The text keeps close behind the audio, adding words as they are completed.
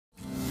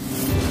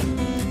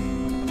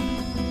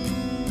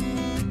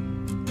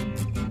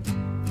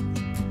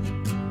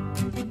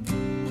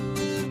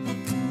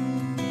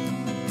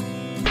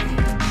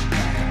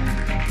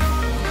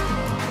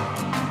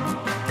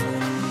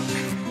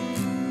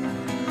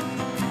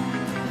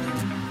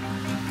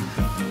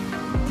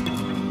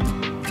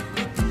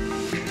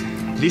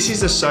This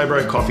is the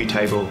Sobro coffee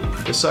table.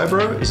 The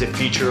Sobro is a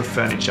future of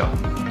furniture,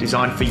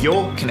 designed for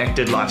your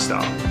connected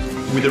lifestyle.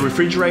 With a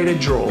refrigerated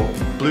drawer,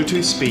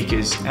 Bluetooth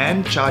speakers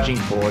and charging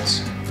ports,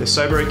 the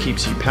Sobro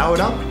keeps you powered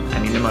up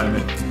and in the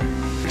moment.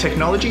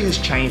 Technology has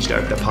changed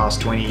over the past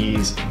 20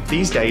 years.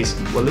 These days,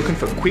 we're looking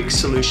for quick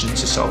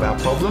solutions to solve our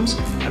problems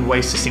and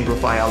ways to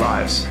simplify our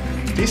lives.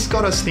 This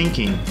got us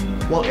thinking,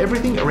 while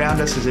everything around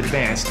us has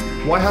advanced,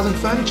 why hasn't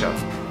furniture?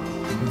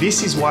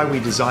 This is why we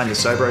designed the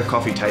Sobro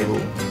coffee table,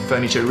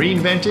 furniture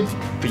reinvented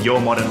for your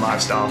modern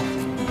lifestyle.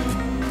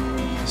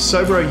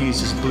 Sobro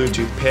uses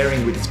Bluetooth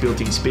pairing with its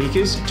built-in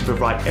speakers to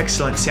provide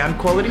excellent sound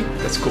quality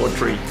that's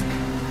cord-free.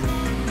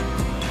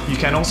 You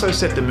can also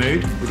set the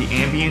mood with the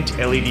ambient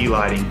LED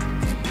lighting.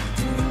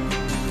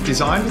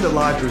 Designed with a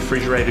large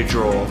refrigerated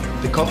drawer,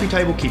 the coffee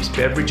table keeps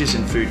beverages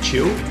and food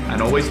chilled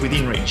and always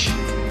within reach.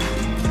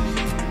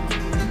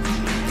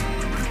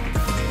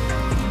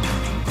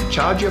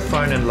 Charge your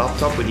phone and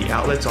laptop with the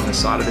outlets on the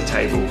side of the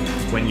table.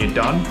 When you're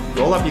done,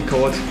 roll up your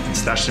cords and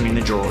stash them in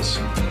the drawers.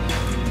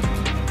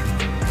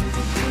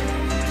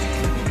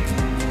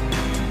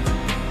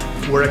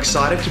 We're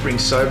excited to bring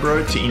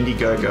Sobro to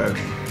Indiegogo.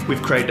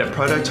 We've created a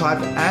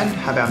prototype and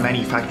have our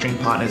manufacturing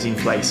partners in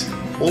place.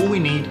 All we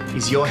need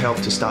is your help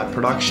to start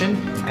production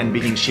and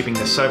begin shipping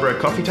the Sobro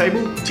coffee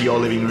table to your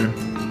living room.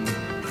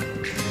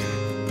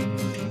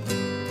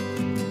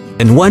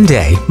 And one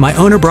day, my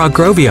owner brought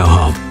Grovio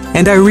home,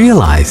 and I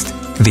realized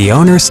the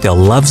owner still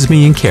loves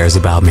me and cares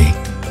about me.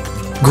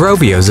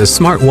 Grovio is a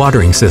smart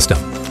watering system.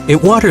 It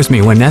waters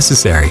me when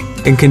necessary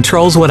and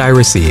controls what I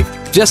receive,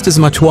 just as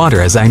much water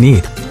as I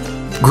need.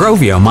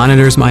 Grovio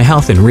monitors my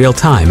health in real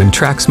time and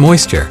tracks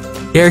moisture,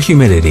 air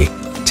humidity,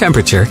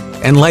 temperature,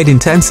 and light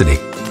intensity.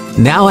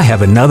 Now I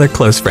have another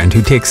close friend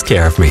who takes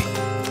care of me.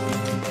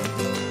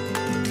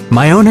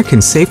 My owner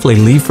can safely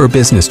leave for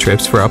business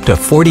trips for up to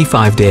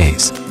 45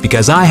 days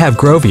because I have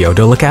Grovio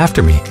to look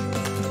after me.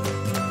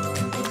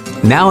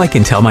 Now I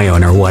can tell my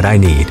owner what I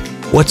need,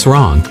 what's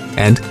wrong,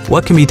 and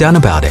what can be done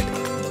about it.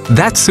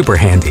 That's super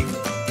handy.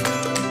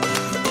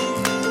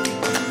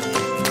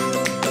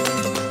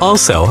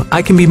 Also,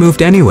 I can be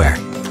moved anywhere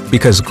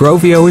because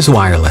Grovio is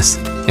wireless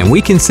and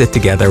we can sit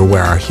together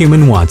where our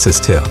human wants us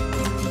to.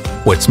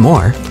 What's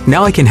more,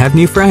 now I can have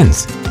new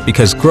friends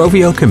because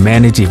Grovio can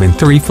manage even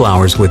 3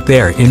 flowers with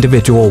their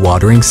individual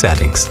watering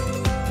settings.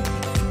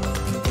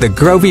 The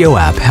Grovio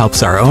app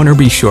helps our owner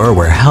be sure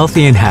we're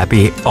healthy and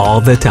happy all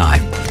the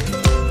time.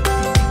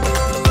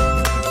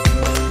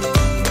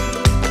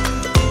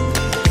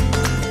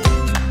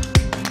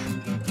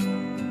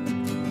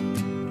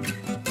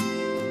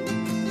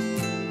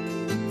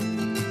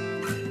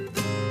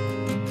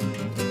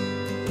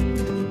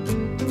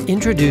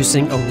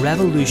 Introducing a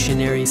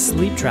revolutionary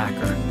sleep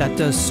tracker that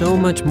does so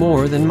much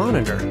more than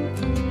monitor.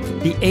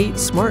 The 8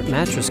 Smart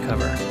Mattress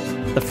Cover,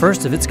 the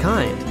first of its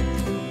kind.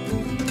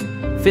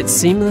 Fits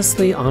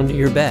seamlessly onto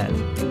your bed.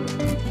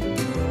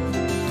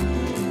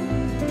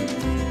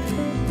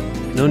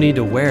 No need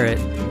to wear it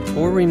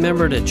or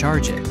remember to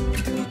charge it.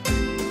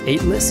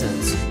 8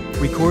 listens,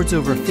 records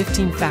over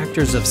 15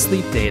 factors of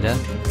sleep data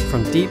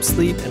from deep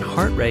sleep and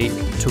heart rate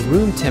to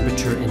room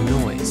temperature and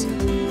noise,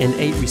 and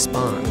 8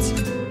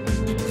 responds.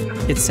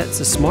 It sets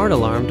a smart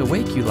alarm to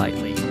wake you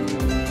lightly.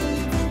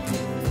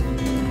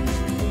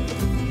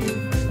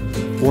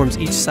 Warms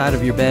each side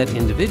of your bed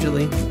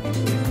individually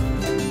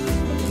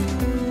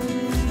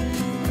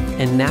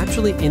and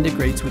naturally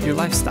integrates with your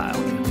lifestyle,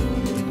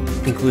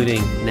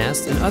 including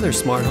Nest and other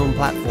smart home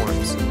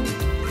platforms.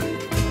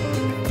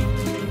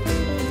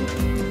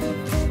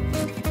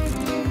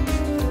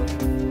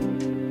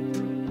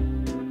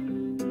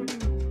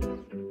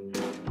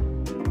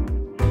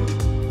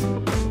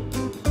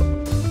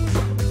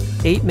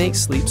 Eight makes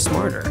sleep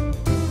smarter.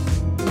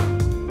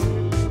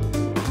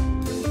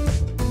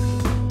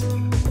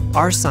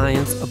 Our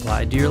science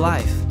applied to your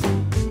life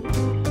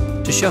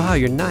to show how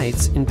your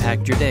nights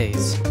impact your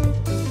days,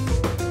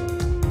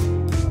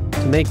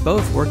 to make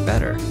both work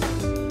better.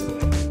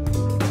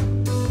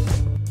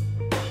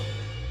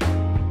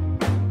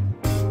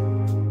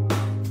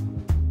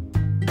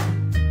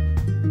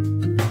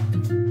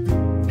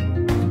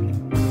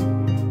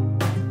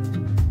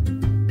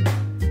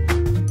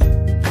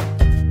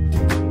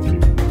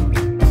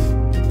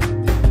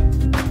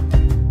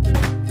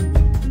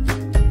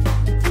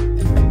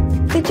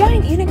 The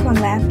giant unicorn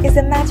lamp is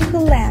a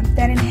magical lamp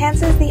that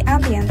enhances the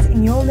ambience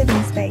in your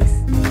living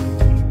space.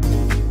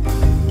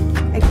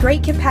 A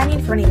great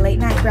companion for any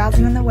late-night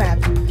browsing on the web.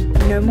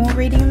 No more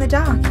reading in the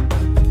dark.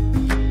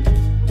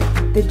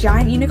 The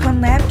giant unicorn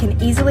lamp can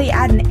easily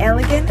add an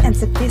elegant and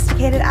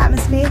sophisticated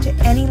atmosphere to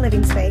any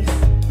living space.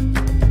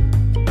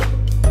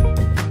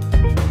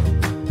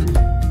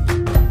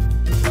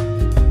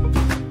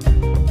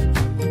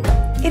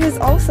 It is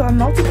also a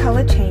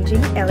multicolour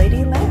changing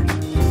LED lamp,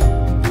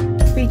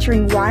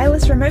 featuring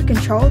wireless remote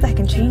control that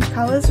can change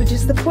colours with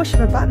just the push of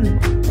a button.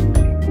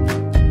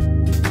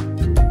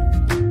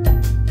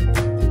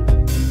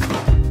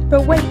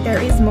 But wait,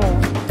 there is more.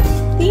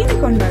 The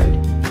unicorn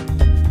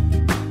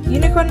mode.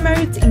 Unicorn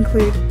modes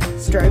include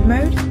strobe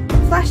mode,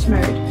 flash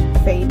mode,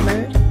 fade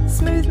mode,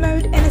 smooth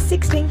mode, and a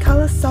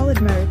 16-color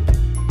solid mode.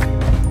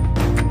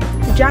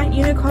 The giant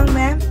unicorn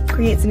lamp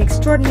creates an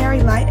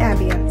extraordinary light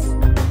ambience.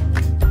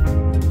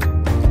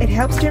 It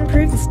helps to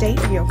improve the state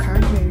of your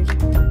current mood.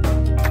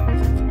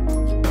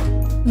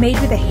 Made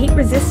with a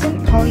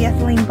heat-resistant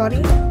polyethylene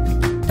body,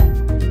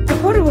 the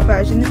portable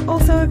version is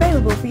also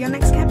available for your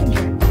next camping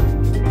trip.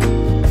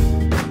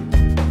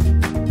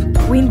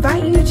 We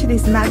invite you to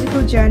this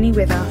magical journey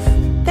with us.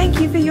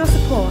 Thank you for your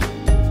support.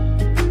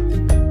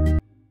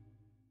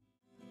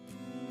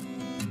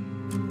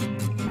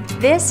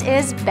 This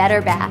is Better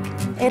Back.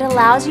 It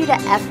allows you to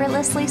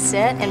effortlessly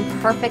sit in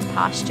perfect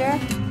posture,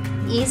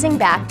 easing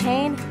back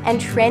pain and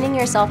training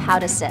yourself how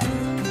to sit.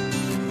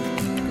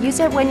 Use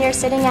it when you're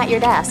sitting at your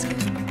desk,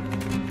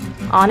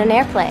 on an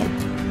airplane,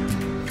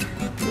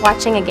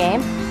 watching a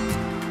game,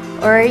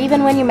 or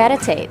even when you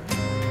meditate.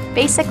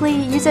 Basically,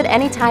 use it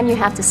anytime you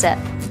have to sit.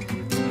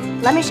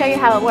 Let me show you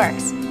how it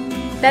works.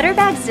 Better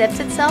Back zips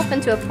itself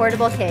into a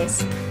portable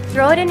case.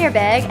 Throw it in your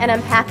bag and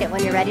unpack it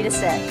when you're ready to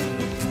sit.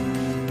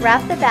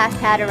 Wrap the back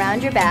pad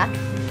around your back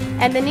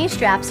and the knee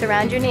straps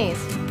around your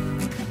knees.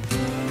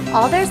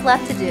 All there's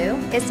left to do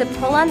is to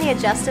pull on the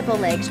adjustable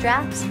leg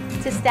straps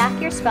to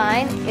stack your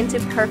spine into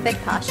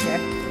perfect posture.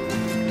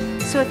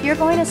 So if you're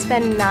going to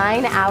spend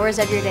 9 hours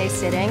of your day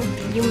sitting,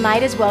 you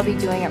might as well be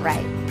doing it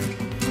right.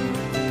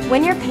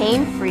 When you're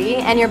pain-free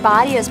and your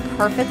body is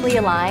perfectly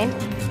aligned,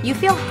 you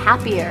feel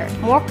happier,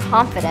 more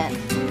confident,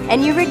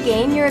 and you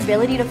regain your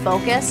ability to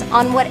focus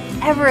on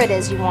whatever it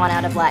is you want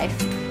out of life.